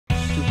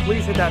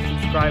please hit that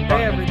subscribe button.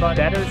 Hey everybody.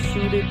 Better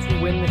suited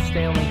to win the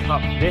Stanley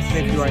Cup this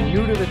season. If you are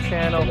new to the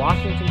channel,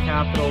 Washington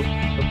Capitals,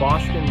 the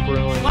Boston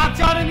Bruins.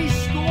 Lockdown and he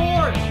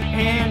scored!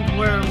 And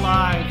we're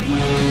live.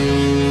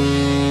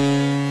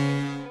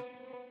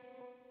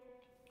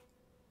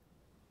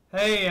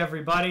 Hey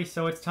everybody,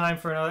 so it's time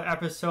for another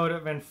episode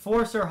of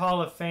Enforcer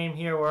Hall of Fame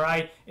here, where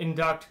I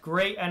induct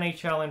great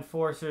NHL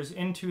enforcers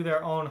into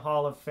their own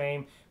Hall of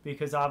Fame,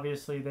 because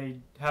obviously they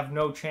have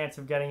no chance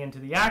of getting into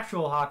the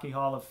actual Hockey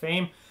Hall of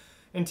Fame.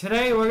 And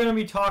today we're going to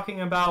be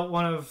talking about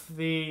one of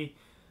the,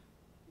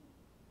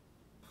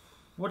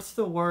 what's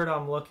the word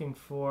I'm looking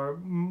for?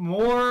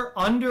 More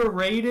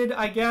underrated,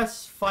 I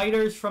guess,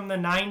 fighters from the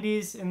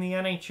 90s in the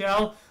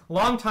NHL.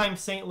 Longtime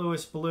St.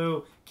 Louis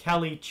Blue,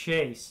 Kelly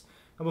Chase.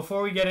 And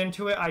before we get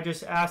into it, I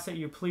just ask that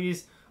you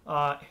please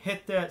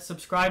hit the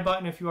subscribe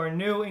button if you are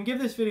new, and give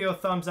this video a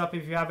thumbs up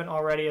if you haven't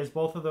already, as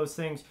both of those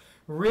things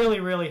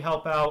really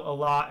help out a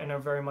lot and are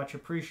very much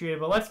appreciated.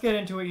 But let's get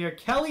into it here.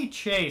 Kelly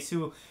Chase,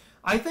 who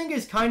I think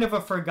is kind of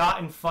a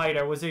forgotten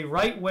fighter, was a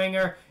right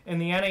winger in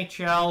the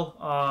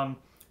NHL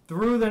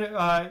through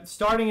the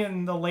starting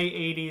in the late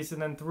 80s and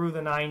then through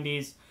the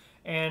 90s.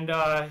 And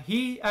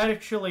he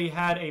actually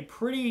had a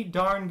pretty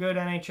darn good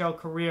NHL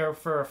career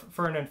for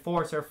an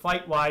enforcer,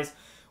 fight-wise,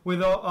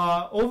 with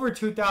over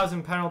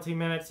 2,000 penalty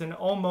minutes and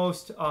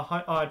almost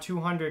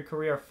 200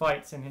 career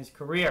fights in his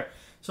career.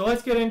 So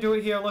let's get into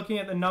it here, looking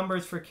at the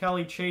numbers for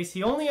Kelly Chase.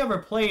 He only ever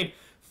played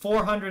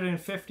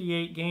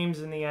 458 games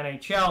in the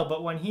NHL,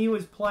 but when he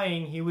was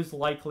playing, he was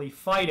likely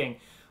fighting.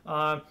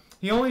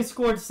 He only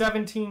scored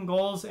 17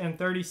 goals and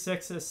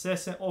 36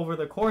 assists over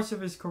the course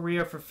of his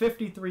career for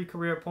 53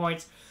 career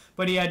points,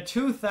 but he had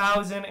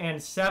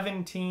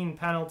 2,017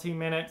 penalty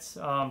minutes.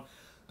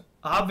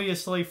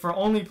 Obviously, for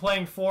only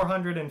playing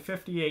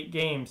 458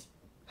 games,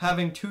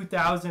 having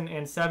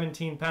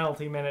 2,017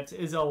 penalty minutes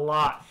is a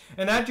lot.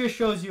 And that just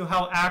shows you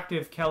how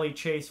active Kelly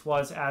Chase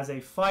was as a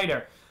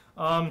fighter.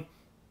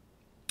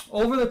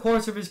 Over the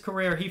course of his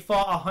career, he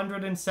fought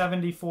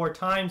 174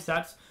 times.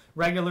 That's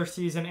regular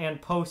season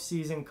and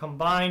postseason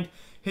combined.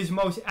 His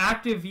most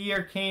active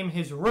year came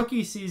his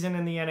rookie season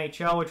in the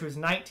NHL, which was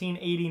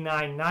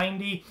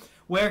 1989-90,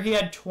 where he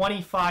had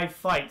 25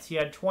 fights. He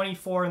had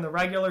 24 in the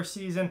regular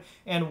season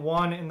and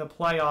 1 in the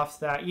playoffs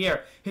that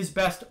year. His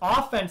best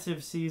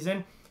offensive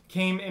season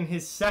came in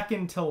his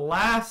second to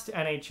last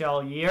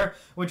NHL year,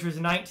 which was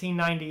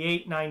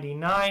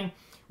 1998-99,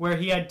 where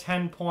he had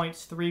 10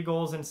 points, 3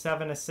 goals, and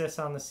 7 assists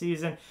on the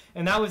season.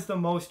 And that was the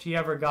most he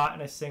ever got in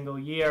a single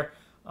year.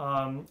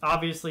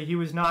 Obviously, he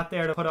was not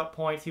there to put up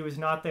points. He was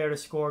not there to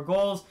score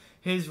goals.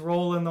 His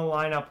role in the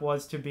lineup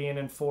was to be an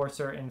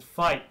enforcer and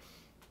fight.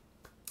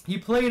 He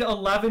played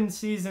 11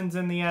 seasons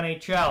in the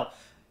NHL.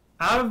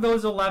 Out of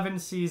those 11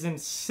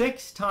 seasons,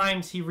 6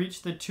 times he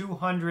reached the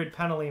 200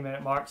 penalty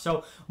minute mark.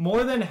 So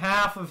more than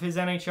half of his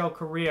NHL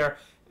career,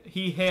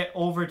 he hit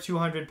over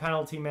 200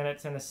 penalty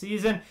minutes in a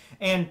season.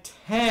 And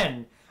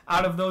 10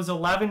 out of those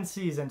 11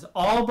 seasons,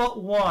 all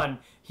but 1,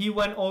 he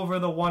went over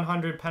the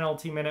 100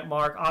 penalty minute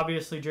mark.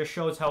 Obviously just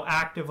shows how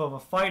active of a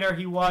fighter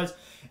he was,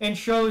 and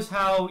shows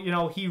how, you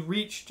know, he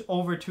reached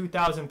over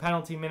 2,000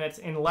 penalty minutes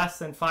in less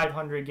than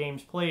 500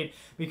 games played,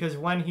 because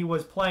when he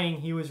was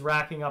playing, he was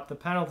racking up the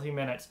penalty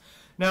minutes.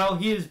 Now,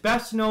 he is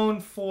best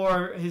known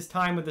for his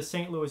time with the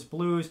St. Louis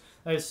Blues.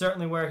 That is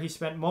certainly where he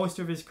spent most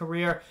of his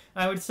career.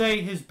 I would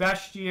say his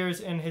best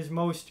years and his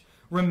most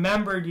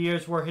remembered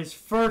years were his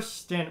first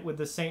stint with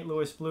the St.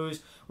 Louis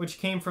Blues, which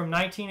came from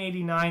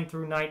 1989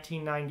 through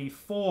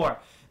 1994.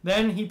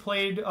 Then he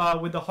played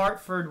with the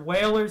Hartford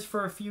Whalers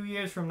for a few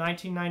years, from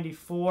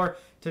 1994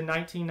 to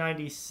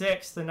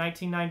 1996. The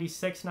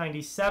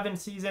 1996-97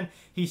 season,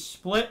 he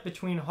split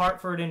between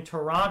Hartford and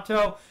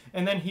Toronto,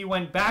 and then he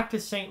went back to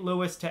St.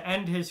 Louis to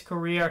end his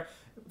career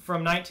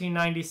from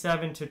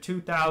 1997 to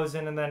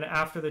 2000, and then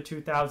after the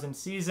 2000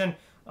 season,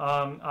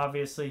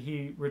 obviously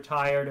he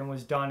retired and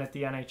was done at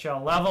the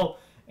NHL level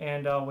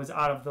and was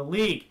out of the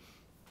league.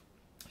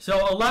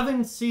 So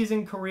 11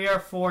 season career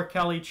for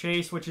Kelly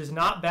Chase, which is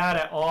not bad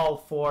at all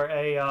for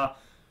a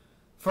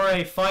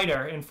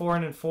fighter and for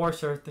an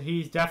enforcer.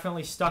 He's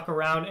definitely stuck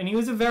around, and he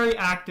was a very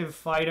active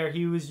fighter.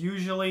 He was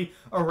usually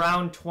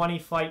around 20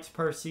 fights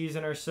per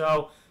season or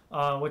so,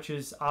 which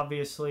is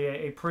obviously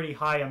a pretty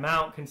high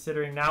amount,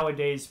 considering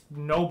nowadays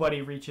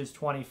nobody reaches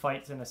 20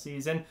 fights in a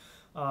season.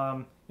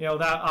 You know,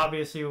 that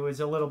obviously was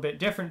a little bit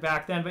different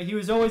back then, but he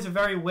was always a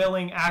very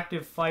willing,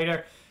 active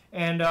fighter,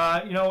 and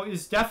you know,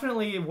 is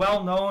definitely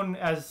well known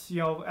as, you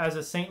know, as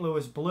a St.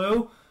 Louis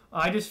Blue.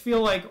 I just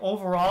feel like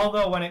overall,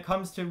 though, when it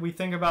comes to, we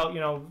think about, you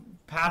know,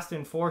 past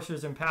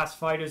enforcers and past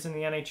fighters in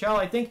the NHL,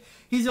 I think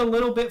he's a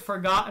little bit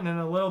forgotten and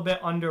a little bit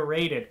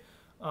underrated.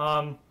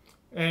 And,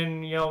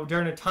 you know,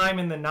 during a time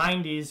in the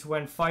 90s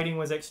when fighting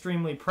was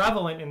extremely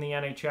prevalent in the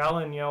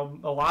NHL, and, you know,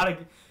 a lot of,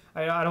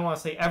 I don't want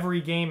to say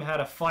every game had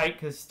a fight,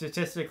 because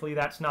statistically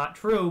that's not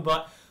true,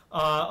 but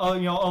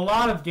you know, a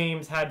lot of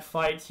games had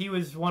fights. He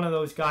was one of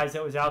those guys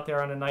that was out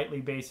there on a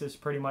nightly basis,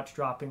 pretty much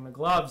dropping the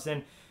gloves,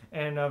 and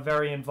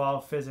very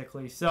involved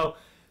physically. So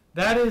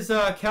That is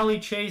Kelly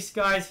Chase,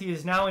 guys. He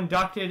is now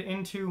inducted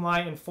into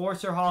my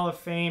Enforcer Hall of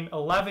Fame.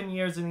 11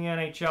 years in the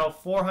NHL,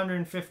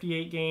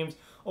 458 games,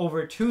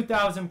 over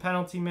 2,000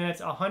 penalty minutes,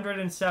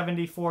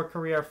 174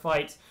 career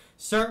fights.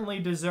 Certainly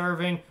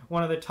deserving,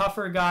 one of the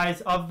tougher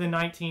guys of the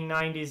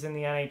 1990s in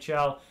the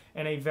NHL,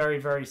 and a very,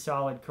 very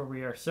solid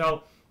career.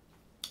 So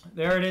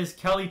there it is,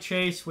 Kelly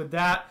Chase. With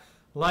that,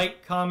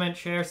 like, comment,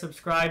 share,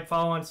 subscribe,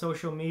 follow on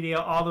social media.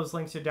 All those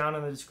links are down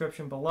in the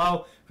description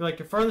below. If you'd like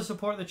to further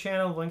support the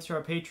channel, the links to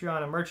our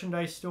Patreon and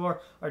merchandise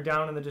store are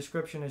down in the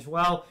description as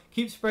well.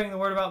 Keep spreading the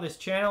word about this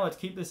channel. Let's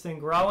keep this thing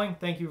growing.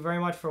 Thank you very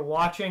much for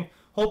watching.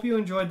 Hope you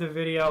enjoyed the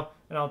video,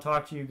 and I'll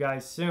talk to you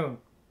guys soon.